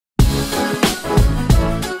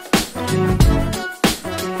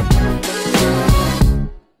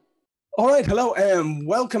All right, hello and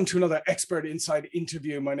welcome to another Expert Inside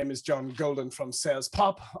interview. My name is John Golden from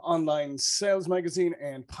SalesPOP, online sales magazine,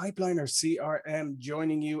 and Pipeliner CRM,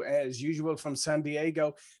 joining you as usual from San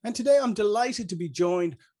Diego. And today I'm delighted to be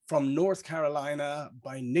joined from North Carolina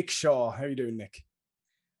by Nick Shaw. How are you doing, Nick?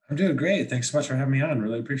 I'm doing great. Thanks so much for having me on.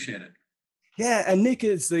 Really appreciate it. Yeah, and Nick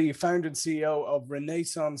is the founder and CEO of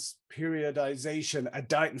Renaissance Periodization, a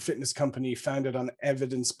diet and fitness company founded on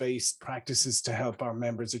evidence-based practices to help our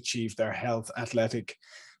members achieve their health, athletic,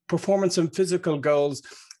 performance, and physical goals.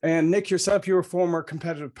 And Nick, yourself, you're a former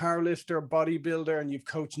competitive powerlifter, bodybuilder, and you've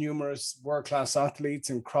coached numerous world-class athletes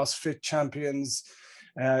and CrossFit champions,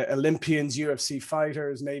 Olympians, UFC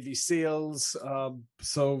fighters, Navy SEALs.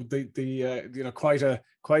 So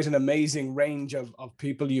quite an amazing range of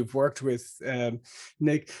people you've worked with,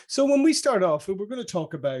 Nick. So when we start off, we're going to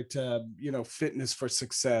talk about fitness for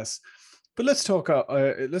success. But let's start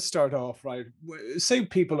off, right? Say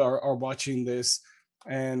people are watching this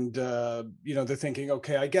and they're thinking,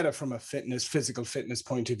 okay, I get it from a physical fitness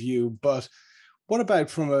point of view, but what about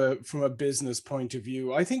from a business point of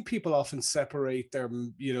view? I think people often separate their,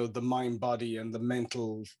 the mind, body, and the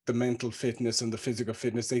mental fitness and the physical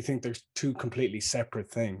fitness. They think they're two completely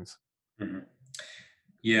separate things. Mm-hmm.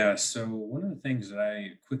 Yeah. So one of the things that I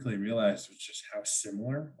quickly realized was just how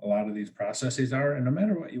similar a lot of these processes are. And no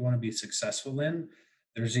matter what you want to be successful in,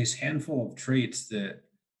 there's these handful of traits that,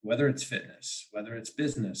 whether it's fitness, whether it's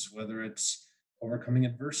business, whether it's overcoming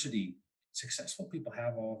adversity, successful people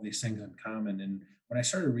have all of these things in common. And when I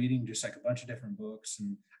started reading just like a bunch of different books,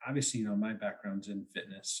 and obviously, my background's in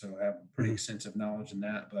fitness, so I have a pretty extensive knowledge in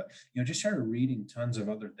that, but, just started reading tons of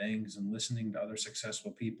other things and listening to other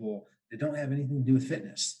successful people that don't have anything to do with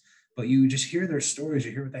fitness. But you just hear their stories,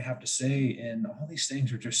 you hear what they have to say, and all these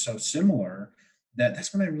things are just so similar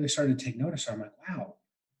that's when I really started to take notice. I'm like, wow,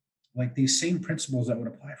 like these same principles that would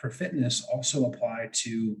apply for fitness also apply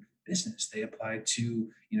to business. They apply to,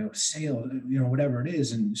 sales, whatever it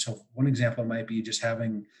is. And so one example might be just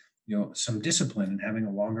having, some discipline and having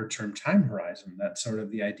a longer term time horizon. That's sort of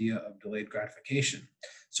the idea of delayed gratification.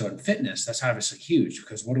 So in fitness, that's obviously huge,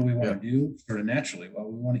 because what do we want to do sort of naturally? Well,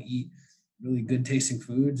 we want to eat really good tasting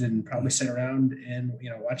foods and probably sit around and,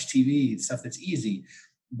 watch TV, stuff that's easy,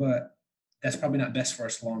 but that's probably not best for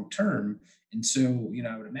us long term. And so,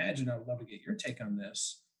 I would imagine, I would love to get your take on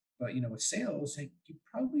this, but, with sales, like, you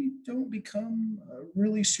probably don't become a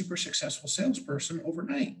really super successful salesperson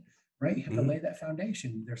overnight, right? You have to lay that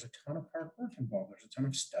foundation. There's a ton of hard work involved. There's a ton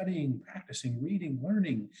of studying, practicing, reading,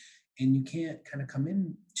 learning, and you can't kind of come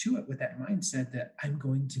into it with that mindset that I'm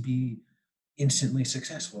going to be instantly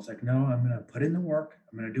successful. It's like, no, I'm going to put in the work.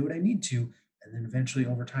 I'm going to do what I need to. And then eventually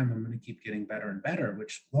over time, I'm going to keep getting better and better,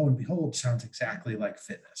 which lo and behold sounds exactly like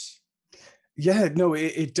fitness. Yeah, no,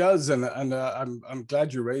 it does, and I'm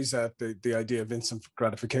glad you raised that, the idea of instant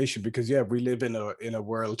gratification, because we live in a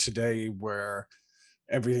world today where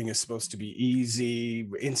everything is supposed to be easy,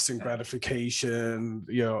 instant gratification,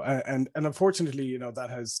 and unfortunately, that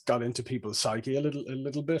has got into people's psyche a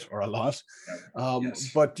little bit, or a lot.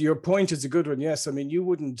 Yes. But your point is a good one. Yes, I mean, you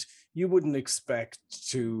wouldn't expect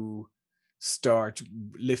to start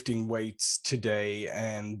lifting weights today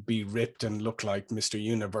and be ripped and look like Mr.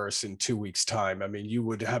 Universe in 2 weeks' time. I mean, you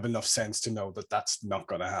would have enough sense to know that that's not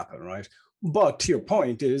going to happen, right? But to your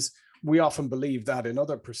point is, we often believe that in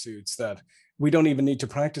other pursuits, that we don't even need to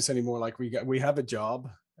practice anymore. Like we have a job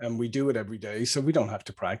and we do it every day, so we don't have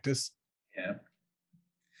to practice. Yeah.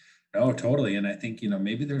 No, totally. And I think,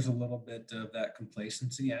 maybe there's a little bit of that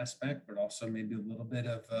complacency aspect, but also maybe a little bit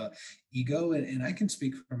of ego. And I can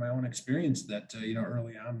speak from my own experience that,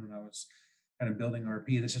 early on when I was kind of building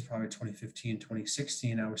RP, this is probably 2015,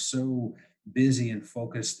 2016, I was so busy and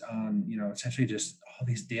focused on, essentially just all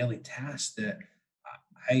these daily tasks that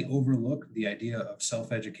I overlooked the idea of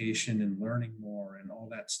self-education and learning more and all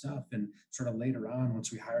that stuff. And sort of later on,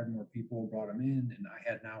 once we hired more people, brought them in, and I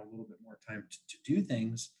had now a little bit more time to do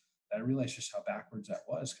things, I realized just how backwards that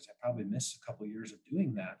was, because I probably missed a couple of years of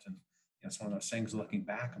doing that. And it's one of those things, looking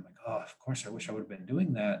back, I'm like, oh, of course, I wish I would have been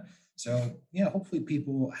doing that. So yeah, hopefully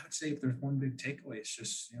people, I would say, if there's one big takeaway, it's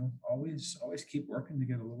just, always keep working to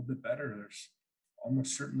get a little bit better. There's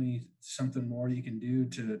almost certainly something more you can do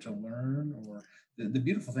to learn. Or the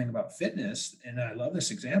beautiful thing about fitness, and I love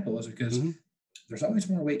this example, is because there's always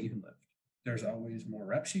more weight you can lift. There's always more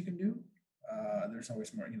reps you can do. There's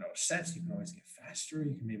always more, sets. You can always get faster.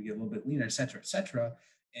 You can maybe get a little bit leaner, et cetera, et cetera.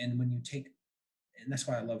 And when you take, and that's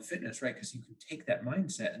why I love fitness, right? Because you can take that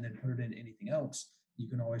mindset and then put it in anything else. You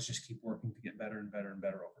can always just keep working to get better and better and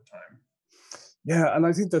better over time. Yeah, and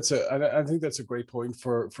I think that's a great point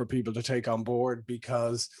for people to take on board,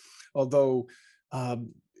 because although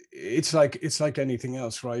it's like anything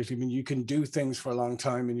else, right? I mean, you can do things for a long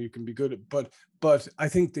time and you can be good at, but I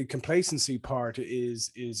think the complacency part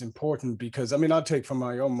is important, because I mean, I'll take from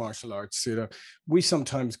my own martial arts, we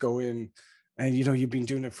sometimes go in and you've been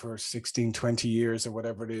doing it for 16, 20 years or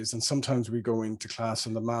whatever it is, and sometimes we go into class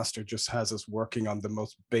and the master just has us working on the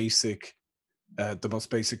most basic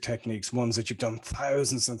techniques, ones that you've done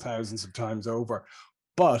thousands and thousands of times over,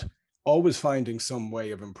 but always finding some way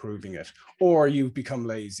of improving it. Or you've become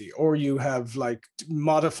lazy, or you have like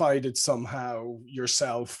modified it somehow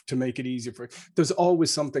yourself to make it easier for it. There's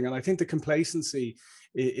always something. And I think the complacency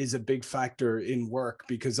is a big factor in work,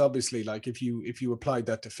 because obviously, like if you applied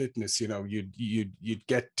that to fitness, you'd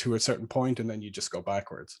get to a certain point and then you just go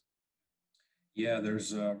backwards. Yeah,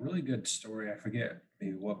 there's a really good story. I forget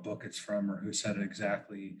maybe what book it's from or who said it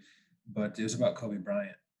exactly, but it was about Kobe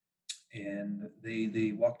Bryant. And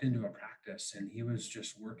they walked into a practice and he was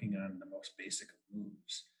just working on the most basic of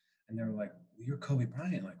moves. And they were like, well, "You're Kobe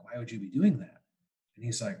Bryant. Like, why would you be doing that?" And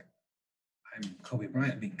he's like, "I'm Kobe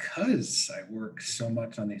Bryant because I work so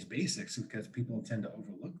much on these basics, because people tend to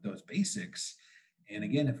overlook those basics." And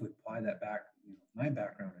again, if we apply that back, my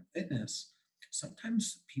background in fitness,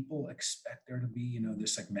 sometimes people expect there to be,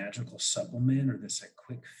 this like magical supplement or this like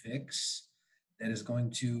quick fix that is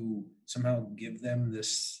going to somehow give them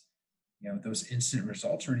this, those instant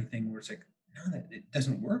results or anything, where it's like, no, that it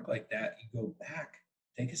doesn't work like that. You go back,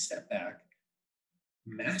 take a step back,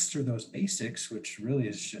 master those basics, which really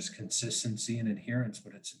is just consistency and adherence,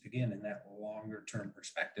 but it's again in that longer term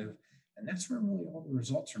perspective. And that's where really all the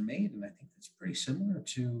results are made. And I think that's pretty similar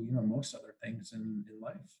to, most other things in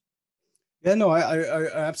life. Yeah, no, I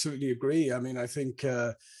absolutely agree. I mean, I think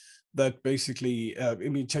that basically, I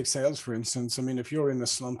mean, take sales, for instance. I mean, if you're in a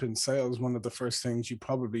slump in sales, one of the first things you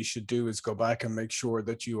probably should do is go back and make sure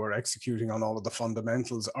that you are executing on all of the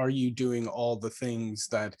fundamentals. Are you doing all the things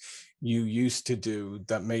that you used to do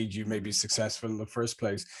that made you maybe successful in the first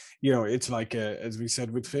place? It's like, as we said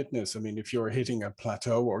with fitness, I mean, if you're hitting a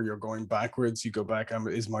plateau or you're going backwards, you go back,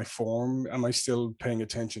 is my form, am I still paying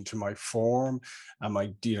attention to my form? Am I,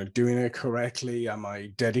 doing it correctly? Am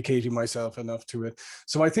I dedicating myself enough to it?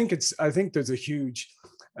 So I think there's a huge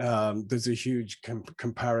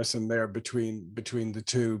comparison there between the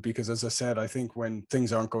two, because as I said, I think when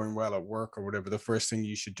things aren't going well at work or whatever, the first thing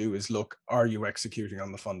you should do is look, are you executing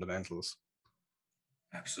on the fundamentals?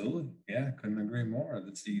 Absolutely. Yeah, couldn't agree more.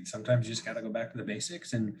 Sometimes you just got to go back to the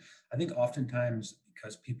basics. And I think oftentimes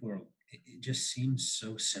because it just seems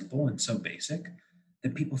so simple and so basic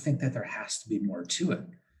that people think that there has to be more to it.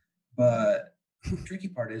 But the tricky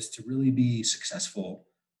part is to really be successful.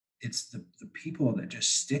 It's the people that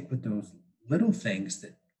just stick with those little things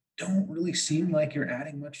that don't really seem like you're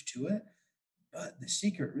adding much to it. But the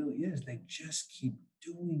secret really is they just keep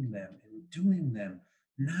doing them and doing them,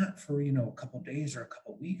 not for, a couple days or a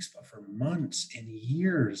couple weeks, but for months and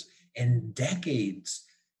years and decades.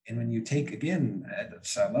 And when you take, again,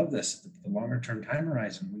 I love this, the longer term time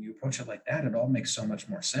horizon, when you approach it like that, it all makes so much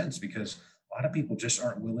more sense, because a lot of people just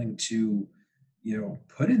aren't willing to,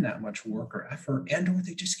 put in that much work or effort, and or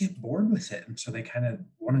they just get bored with it. And so they kind of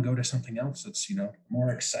want to go to something else that's,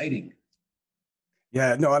 more exciting.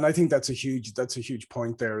 Yeah, no, and I think that's a huge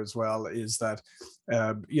point there as well. Is that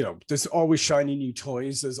there's always shiny new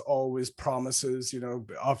toys. There's always promises,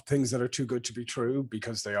 of things that are too good to be true,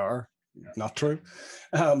 because they are not true,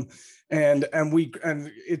 um, and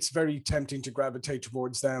it's very tempting to gravitate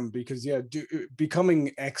towards them, because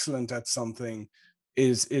becoming excellent at something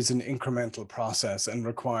is an incremental process and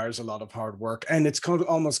requires a lot of hard work, and it's kind of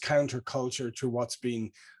almost counterculture to what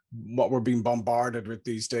we're being bombarded with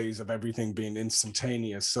these days, of everything being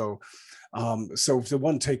instantaneous. So the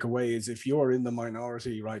one takeaway is, if you're in the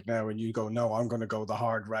minority right now and you go, no, I'm going to go the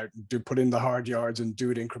hard route, put in the hard yards and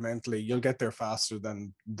do it incrementally, you'll get there faster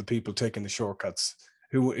than the people taking the shortcuts,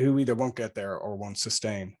 who either won't get there or won't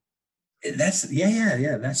sustain. Yeah. That's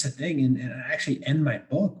the thing, and I actually end my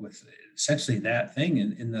book with essentially that thing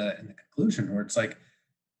in the conclusion, where it's like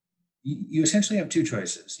you essentially have two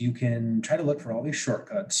choices. You can try to look for all these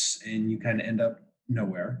shortcuts, and you kind of end up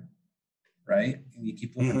nowhere, right? And you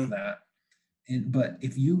keep looking for Mm-hmm. that. But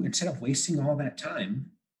if you, instead of wasting all that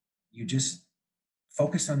time, you just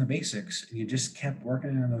focused on the basics and you just kept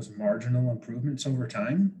working on those marginal improvements over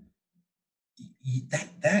time,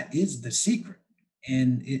 that is the secret.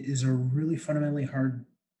 And it is a really fundamentally hard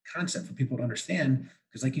concept for people to understand,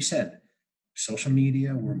 because like you said, social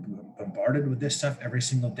media, we're bombarded with this stuff every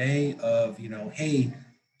single day of, hey,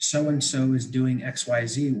 so and so is doing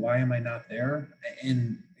XYZ, why am I not there?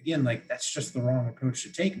 And again, like, that's just the wrong approach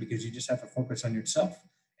to take, because you just have to focus on yourself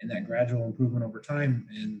and that gradual improvement over time,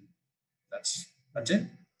 and that's it.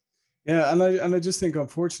 Yeah, and I just think,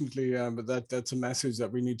 unfortunately, but that's a message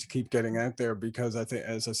that we need to keep getting out there, because I think,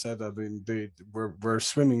 as I said, I mean, we're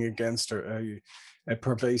swimming against a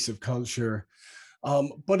pervasive culture.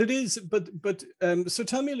 But it is, but so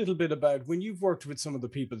tell me a little bit about when you've worked with some of the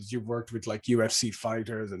people that you've worked with, like UFC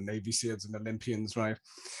fighters and Navy SEALs and Olympians, right?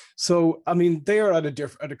 So I mean, they are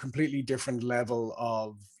at a completely different level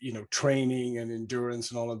of, training and endurance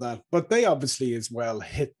and all of that. But they obviously as well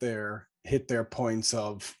hit their points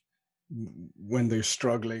of when they're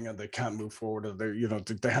struggling and they can't move forward, or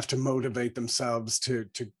they have to motivate themselves to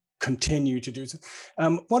continue to do so.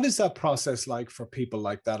 What is that process like for people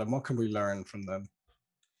like that, and what can we learn from them?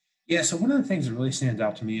 Yeah, so one of the things that really stands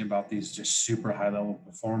out to me about these just super high level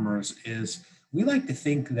performers is we like to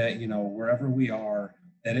think that, wherever we are,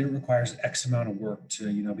 that it requires X amount of work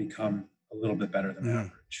to, become a little bit better than Mhm.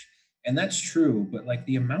 average. And that's true, but like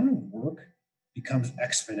the amount of work becomes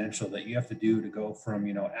exponential that you have to do to go from,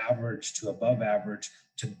 average to above average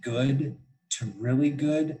to good to really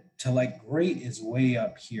good to like great is way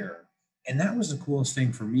up here. And that was the coolest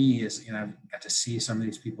thing for me is, I've got to see some of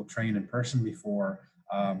these people train in person before.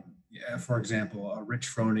 Yeah, for example, Rich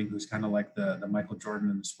Froning, who's kind of like the Michael Jordan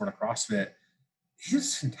in the sport of CrossFit,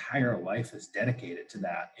 his entire life is dedicated to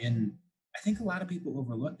that. And I think a lot of people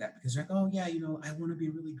overlook that because they're like, oh, yeah, I want to be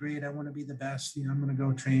really great. I want to be the best. I'm going to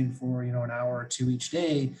go train for, an hour or two each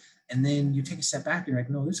day. And then you take a step back and you're like,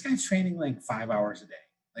 no, this guy's training like 5 hours a day.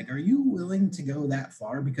 Like, are you willing to go that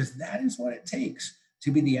far? Because that is what it takes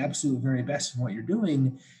to be the absolute very best in what you're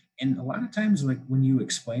doing. And a lot of times, like when you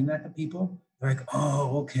explain that to people, they're like,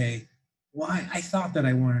 oh, okay, why I thought that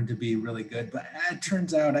I wanted to be really good, but it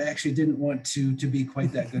turns out I actually didn't want to be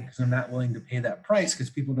quite that good because I'm not willing to pay that price because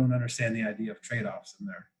people don't understand the idea of trade-offs in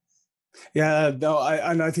there. Yeah, no,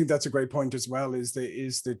 I think that's a great point as well. Is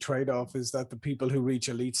the trade off is that the people who reach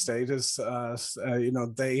elite status, they've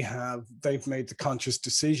made the conscious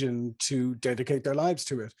decision to dedicate their lives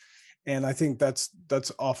to it, and I think that's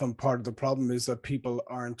often part of the problem, is that people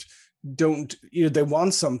don't they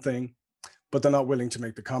want something, but they're not willing to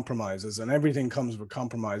make the compromises, and everything comes with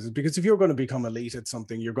compromises, because if you're going to become elite at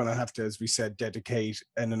something, you're going to have to, as we said, dedicate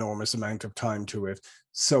an enormous amount of time to it.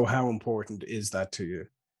 So how important is that to you?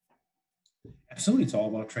 Absolutely, it's all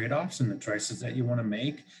about trade-offs and the choices that you want to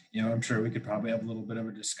make. I'm sure we could probably have a little bit of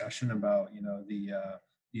a discussion about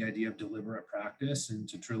the idea of deliberate practice, and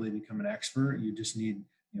to truly become an expert, you just need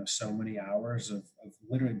so many hours of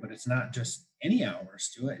literally, but it's not just any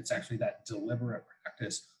hours to it. It's actually that deliberate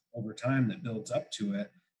practice over time that builds up to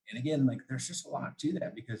it. And again, like there's just a lot to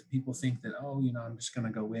that because people think that, oh, I'm just going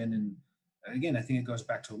to go in and again, I think it goes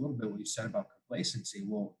back to a little bit what you said about complacency.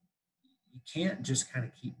 Well, you can't just kind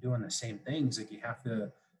of keep doing the same things. Like you have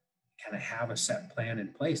to kind of have a set plan in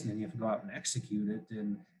place and then you have to go out and execute it.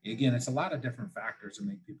 And again, it's a lot of different factors that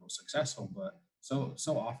make people successful, but so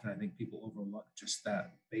often I think people overlook just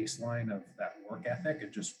that baseline of that work ethic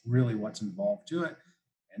and just really what's involved to it.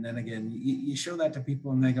 And then again, you show that to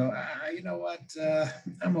people and they go, you know what,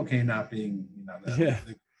 I'm okay not being, Yeah.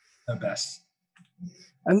 the best.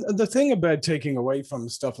 And the thing about taking away from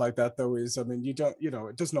stuff like that, though, is, I mean, you don't,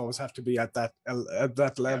 it doesn't always have to be at that Yeah.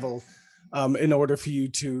 level, in order for you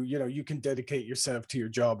to, you can dedicate yourself to your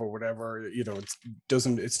job or whatever. It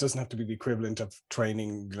doesn't have to be the equivalent of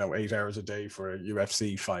training, 8 hours a day for a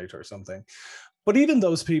UFC fight or something. But even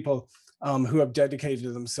those people, who have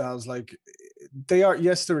dedicated themselves, like, they're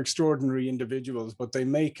extraordinary individuals, but they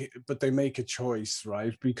make a choice,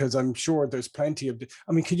 right? Because I'm sure there's plenty of,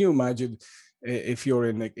 I mean, can you imagine if you're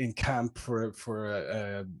in camp for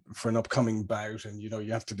an upcoming bout, and you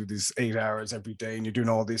have to do these 8 hours every day, and you're doing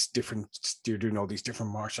all these different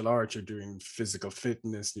martial arts, you're doing physical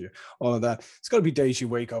fitness, all of that. It's got to be days you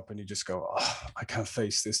wake up and you just go, oh, I can't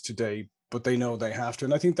face this today, but they know they have to.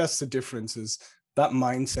 And I think that's the difference, is that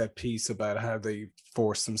mindset piece about how they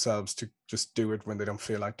force themselves to just do it when they don't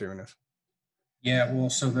feel like doing it. Yeah, well,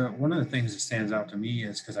 so the one of the things that stands out to me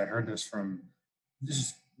is because I heard this from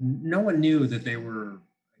this. No one knew that they were.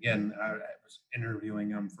 Again, I was interviewing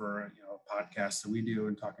them for a podcast that we do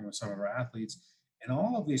and talking with some of our athletes, and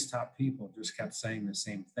all of these top people just kept saying the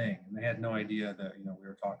same thing, and they had no idea that we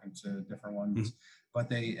were talking to different Mhm. ones.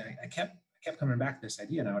 But I kept coming back to this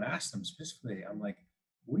idea, and I would ask them specifically. I'm like,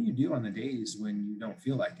 what do you do on the days when you don't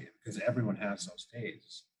feel like it? Because everyone has those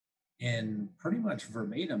days. And pretty much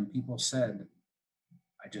verbatim, people said,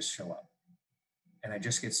 I just show up and I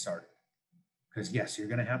just get started. Because yes, you're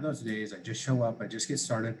going to have those days. I just show up, I just get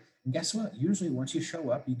started. And guess what? Usually, once you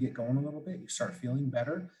show up, you get going a little bit, you start feeling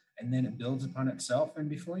better, and then it builds upon itself. And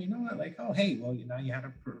before you know it, like, oh, hey, well, now you had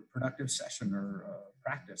a productive session or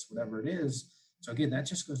practice, whatever it is. So again, that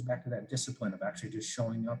just goes back to that discipline of actually just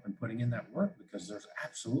showing up and putting in that work, because there's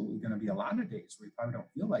absolutely going to be a lot of days where you probably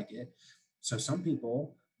don't feel like it. So some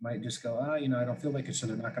people might just go, I don't feel like it, so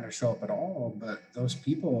they're not going to show up at all. But those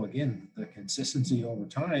people, again, the consistency over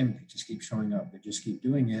time, they just keep showing up, they just keep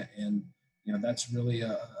doing it. And, that's really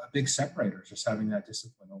a big separator, just having that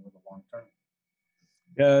discipline over the long term.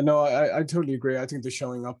 Yeah, no, I totally agree. I think the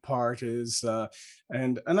showing up part is,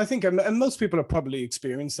 and I think, and most people have probably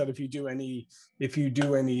experienced that if you do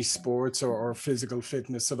any sports or physical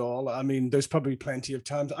fitness at all. I mean, there's probably plenty of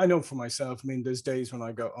times. I know for myself. I mean, there's days when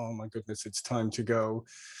I go, oh my goodness, it's time to go,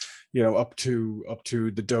 up to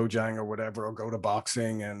the dojang or whatever, or go to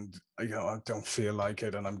boxing, and I don't feel like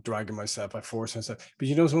it, and I'm dragging myself. I force myself. But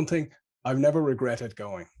there's one thing, I've never regretted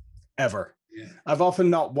going, ever. Yeah. I've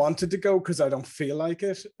often not wanted to go because I don't feel like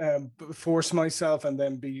it, but force myself and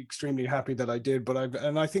then be extremely happy that I did.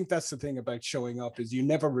 And I think that's the thing about showing up, is you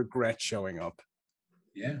never regret showing up.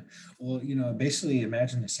 Yeah. Well, basically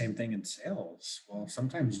imagine the same thing in sales. Well,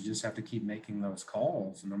 sometimes you just have to keep making those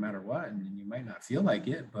calls no matter what. And you might not feel like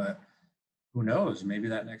it, but who knows? Maybe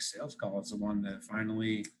that next sales call is the one that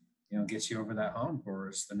finally, gets you over that hump, or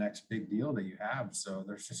is the next big deal that you have. So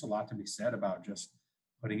there's just a lot to be said about just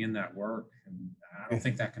putting in that work. And I don't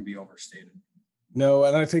think that can be overstated. No,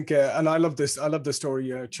 and I think, and I love this. I love the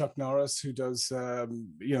story. Chuck Norris, who does,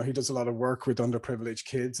 he does a lot of work with underprivileged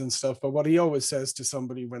kids and stuff. But what he always says to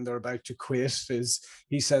somebody when they're about to quit is,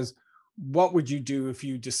 he says, "What would you do if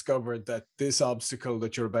you discovered that this obstacle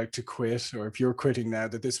that you're about to quit, or if you're quitting now,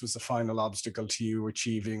 that this was the final obstacle to you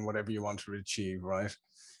achieving whatever you want to achieve, right?"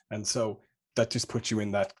 And so that just puts you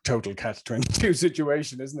in that total catch-22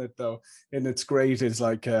 situation, isn't it? Though, and it's great. It's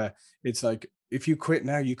like if you quit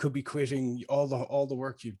now, you could be quitting all the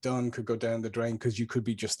work you've done could go down the drain, because you could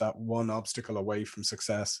be just that one obstacle away from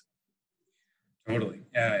success. Totally.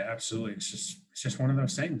 Yeah, absolutely. It's just one of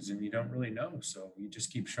those things, and you don't really know. So you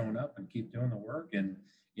just keep showing up and keep doing the work. And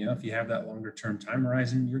if you have that longer term time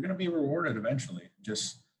horizon, you're going to be rewarded eventually. You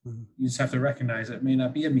just have to recognize it may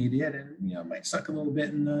not be immediate, and it might suck a little bit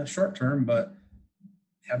in the short term, but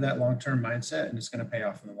have that long term mindset, and it's going to pay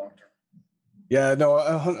off in the long term. Yeah, no,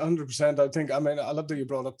 100%. I mean, I love that you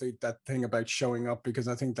brought up that thing about showing up, because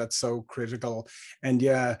I think that's so critical. And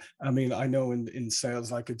yeah, I mean, I know in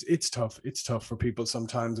sales, like it's tough. It's tough for people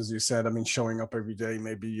sometimes, as you said. I mean, showing up every day,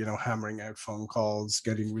 maybe, hammering out phone calls,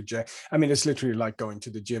 getting rejected. I mean, it's literally like going to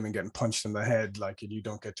the gym and getting punched in the head, like, and you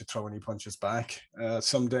don't get to throw any punches back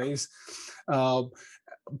some days.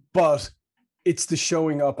 But it's the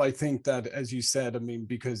showing up. I think that, as you said, I mean,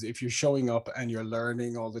 because if you're showing up and you're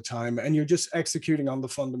learning all the time and you're just executing on the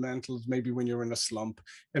fundamentals, maybe when you're in a slump,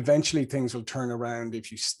 eventually things will turn around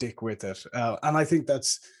if you stick with it. And I think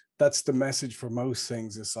that's the message for most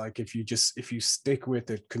things. It's like, if you stick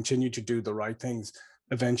with it, continue to do the right things,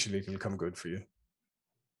 eventually it'll come good for you.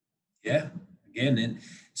 Yeah. Again, and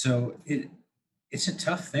so it's a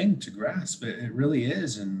tough thing to grasp. It really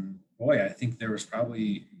is. And boy, I think there was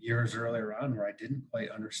probably years earlier on where I didn't quite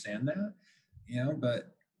understand that,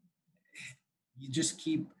 but you just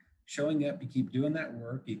keep showing up, you keep doing that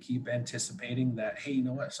work, you keep anticipating that, hey, you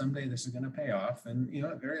know what, someday this is going to pay off. And, it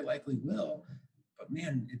very likely will. But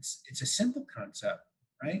man, it's a simple concept,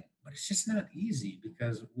 right? But it's just not easy,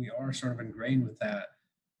 because we are sort of ingrained with that.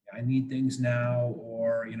 I need things now,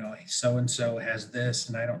 or, so and so has this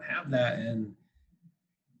and I don't have that. And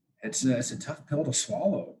it's a tough pill to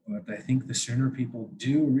swallow, but I think the sooner people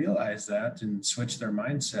do realize that and switch their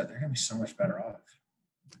mindset, they're going to be so much better off.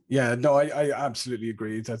 Yeah, no, I absolutely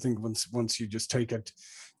agree. I think once you just take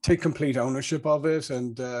complete ownership of it,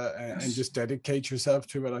 and Yes. just dedicate yourself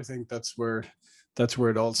to it, I think that's where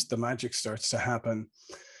the magic starts to happen.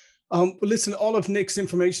 Well, listen, all of Nick's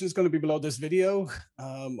information is going to be below this video.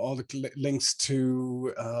 All the links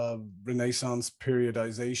to Renaissance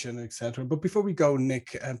periodization, etc. But before we go,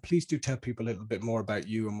 Nick, please do tell people a little bit more about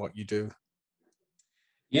you and what you do.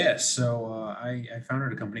 Yes. So I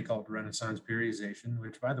founded a company called Renaissance Periodization,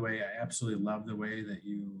 which, by the way, I absolutely love the way that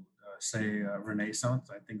you say Renaissance.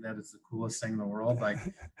 I think that is the coolest thing in the world. Like,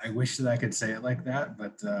 I wish that I could say it like that,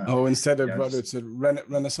 but Oh, instead of what, just, it's a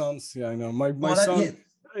Renaissance. Yeah, I know. My well, that, son, yeah.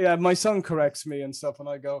 yeah, my son corrects me and stuff, and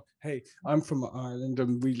I go, "Hey, I'm from Ireland,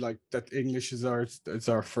 and we like that English is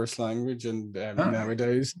our first language." And Huh?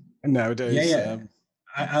 Yeah, nowadays, yeah.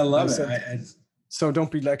 I I love it. said, "So don't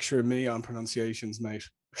be lecturing me on pronunciations, mate."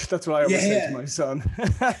 That's what I always Yeah, say to yeah. my son.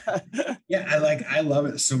 Yeah, I love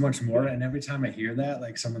it so much more. And every time I hear that,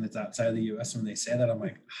 like someone that's outside of the US, when they say that, I'm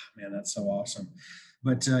like, oh, man, that's so awesome.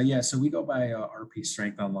 But yeah, so we go by RP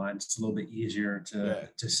Strength online. It's a little bit easier Yeah.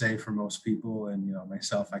 to say for most people, and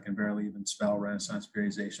myself, I can barely even spell Renaissance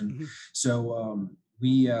periodization. Mhm. So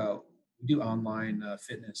we do online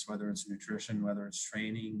fitness, whether it's nutrition, whether it's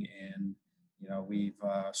training, and we've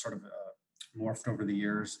sort of morphed over the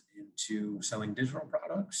years into selling digital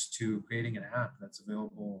products to creating an app that's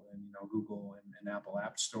available in Google and Apple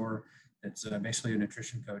App Store. It's basically a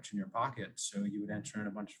nutrition coach in your pocket. So you would enter in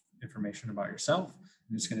a bunch of information about yourself,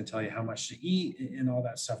 and it's going to tell you how much to eat and all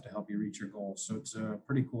that stuff to help you reach your goals. So it's a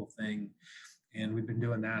pretty cool thing, and we've been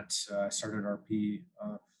doing that. I started RP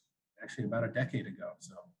actually about a decade ago,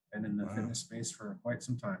 so been in the Wow. fitness space for quite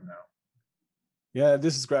some time now. Yeah,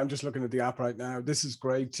 this is great. I'm just looking at the app right now. This is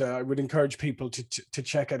great. I would encourage people to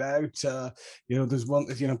check it out. There's one.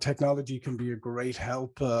 Technology can be a great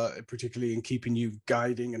help, particularly in keeping you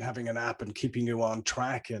guiding and having an app and keeping you on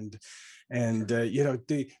track. I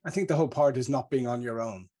think the whole part is not being on your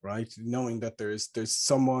own, right? Knowing that there's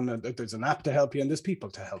someone, that there's an app to help you, and there's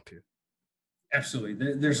people to help you.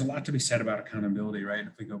 Absolutely. There's a lot to be said about accountability, right?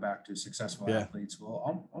 If we go back to successful Yeah, athletes,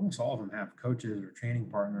 well, almost all of them have coaches or training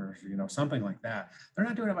partners, something like that. They're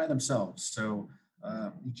not doing it by themselves. So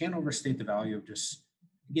you can't overstate the value of just,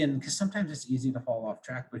 again, because sometimes it's easy to fall off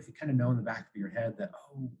track, but if you kind of know in the back of your head that,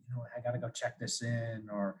 I got to go check this in,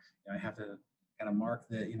 or I have to kind of mark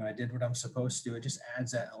that, I did what I'm supposed to, it just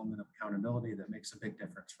adds that element of accountability that makes a big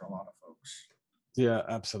difference for a lot of folks. yeah,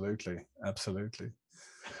 absolutely, absolutely.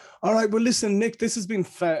 All right. Well, listen, Nick, this has been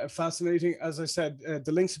fascinating. As I said,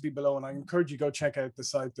 the links will be below, and I encourage you to go check out the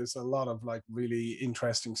site. There's a lot of really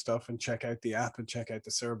interesting stuff, and check out the app and check out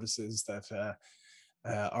the services that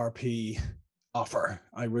RP offer.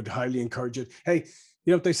 I would highly encourage it. Hey,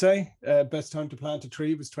 you know what they say? Best time to plant a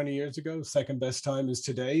tree was 20 years ago. Second best time is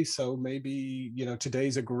today. So maybe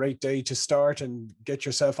today's a great day to start and get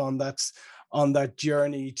yourself on that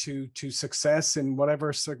journey to success, and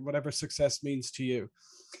whatever success means to you.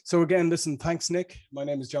 So again, listen, thanks, Nick. My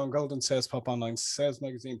name is John Golden, SalesPOP Online Sales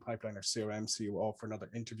Magazine, Pipeliner CRM. See you all for another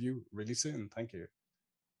interview really soon. Thank you.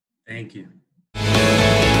 Thank you.